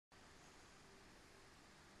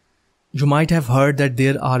You might have heard that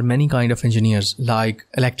there are many kind of engineers like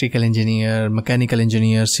electrical engineer, mechanical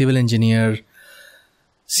engineer, civil engineer.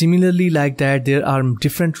 Similarly, like that, there are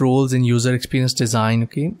different roles in user experience design.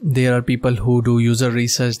 Okay, there are people who do user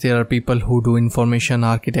research. There are people who do information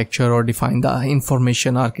architecture or define the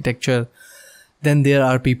information architecture. Then there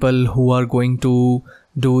are people who are going to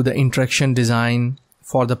do the interaction design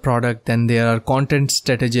for the product. Then there are content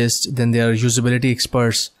strategists. Then there are usability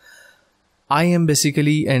experts. I am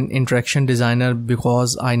basically an interaction designer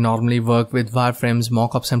because I normally work with wireframes,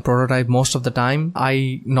 mockups and prototype most of the time.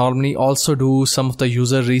 I normally also do some of the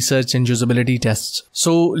user research and usability tests.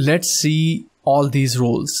 So let's see all these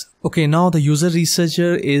roles. Okay, now the user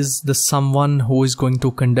researcher is the someone who is going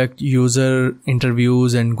to conduct user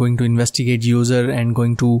interviews and going to investigate user and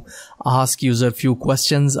going to ask user few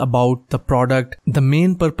questions about the product. The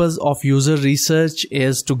main purpose of user research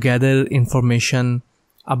is to gather information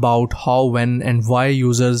about how, when and why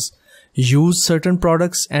users use certain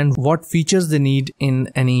products and what features they need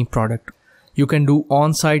in any product. You can do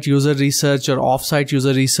on-site user research or off-site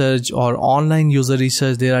user research or online user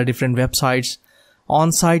research. There are different websites.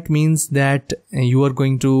 On-site means that you are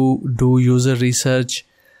going to do user research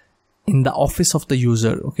in the office of the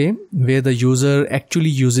user, okay, where the user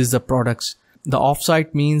actually uses the products. The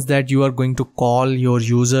off-site means that you are going to call your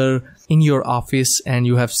user in your office and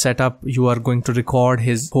you have set up, you are going to record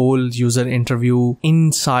his whole user interview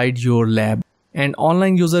inside your lab. And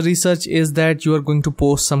online user research is that you are going to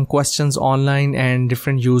post some questions online and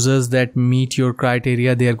different users that meet your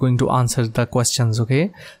criteria, they are going to answer the questions,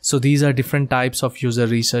 okay? So these are different types of user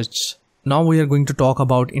research. Now we are going to talk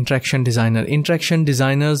about interaction designer. Interaction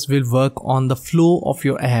designers will work on the flow of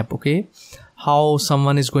your app, okay? How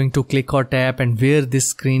someone is going to click or tap and where this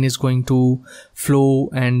screen is going to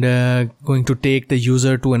flow and going to take the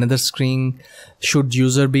user to another screen. Should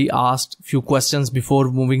user be asked few questions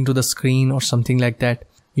before moving to the screen or something like that.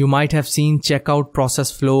 You might have seen checkout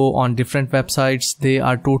process flow on different websites. They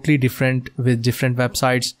are totally different with different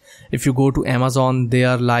websites. If you go to Amazon, they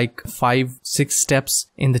are like 5-6 steps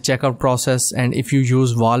in the checkout process. And if you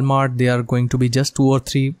use Walmart, they are going to be just 2 or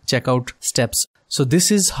 3 checkout steps. So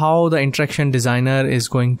this is how the interaction designer is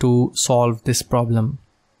going to solve this problem.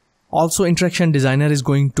 Also, interaction designer is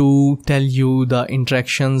going to tell you the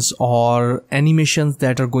interactions or animations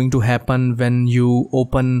that are going to happen when you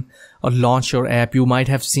open or launch your app. You might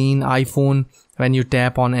have seen iPhone when you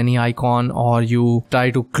tap on any icon or you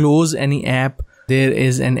try to close any app. There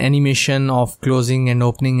is an animation of closing and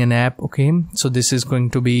opening an app. Okay, so this is going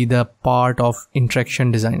to be the part of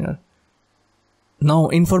interaction designer. Now,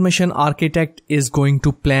 information architect is going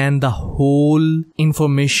to plan the whole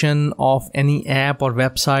information of any app or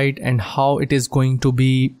website and how it is going to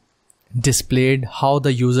be displayed, how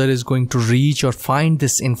the user is going to reach or find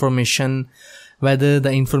this information, whether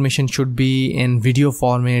the information should be in video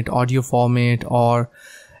format, audio format, or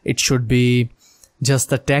it should be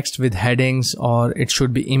just the text with headings, or it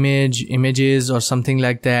should be images or something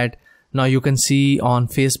like that. Now you can see on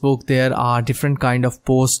Facebook there are different kind of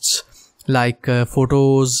posts like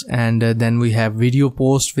photos, and then we have video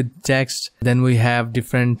posts with text. Then we have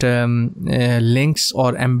different links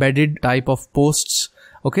or embedded type of posts.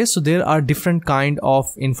 Okay, so there are different kind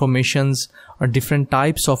of informations or different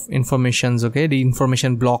types of informations. Okay, the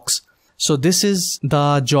information blocks. So this is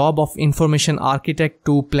the job of information architect,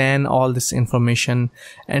 to plan all this information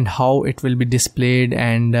and how it will be displayed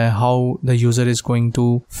and how the user is going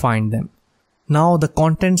to find them. Now the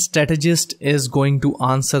content strategist is going to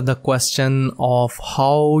answer the question of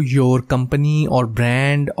how your company or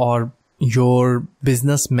brand or your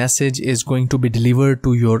business message is going to be delivered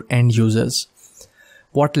to your end users.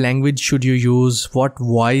 What language should you use? What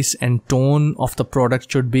voice and tone of the product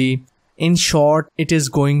should be? In short, it is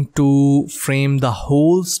going to frame the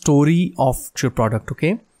whole story of your product,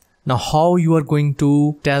 okay? Now, how you are going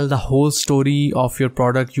to tell the whole story of your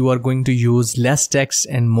product? You are going to use less text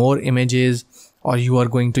and more images, or you are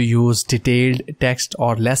going to use detailed text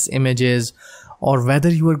or less images, or whether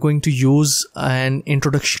you are going to use an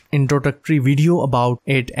introductory video about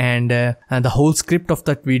it and the whole script of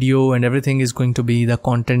that video and everything is going to be the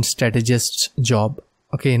content strategist's job.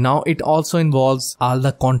 Okay, now it also involves all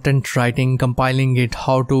the content writing, compiling it,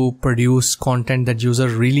 how to produce content that user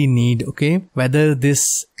really need, okay? Whether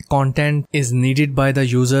this content is needed by the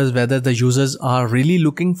users, whether the users are really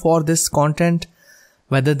looking for this content,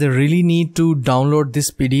 whether they really need to download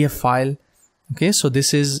this PDF file. Okay, so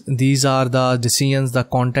these are the decisions the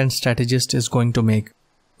content strategist is going to make.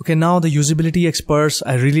 Okay, now the usability experts,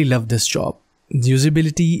 I really love this job. The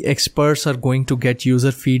usability experts are going to get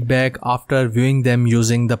user feedback after viewing them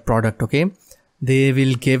using the product, okay? They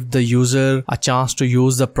will give the user a chance to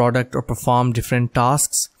use the product or perform different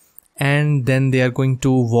tasks. And then they are going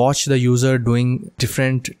to watch the user doing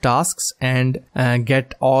different tasks and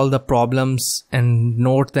get all the problems and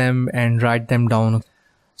note them and write them down.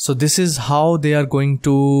 So this is how they are going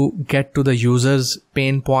to get to the user's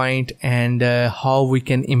pain point and how we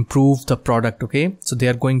can improve the product. Okay, so they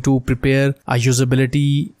are going to prepare a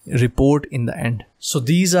usability report in the end. So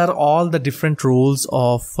these are all the different roles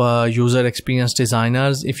of user experience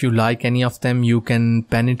designers. If you like any of them, you can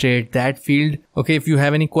penetrate that field. Okay, if you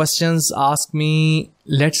have any questions, ask me.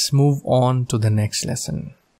 Let's move on to the next lesson.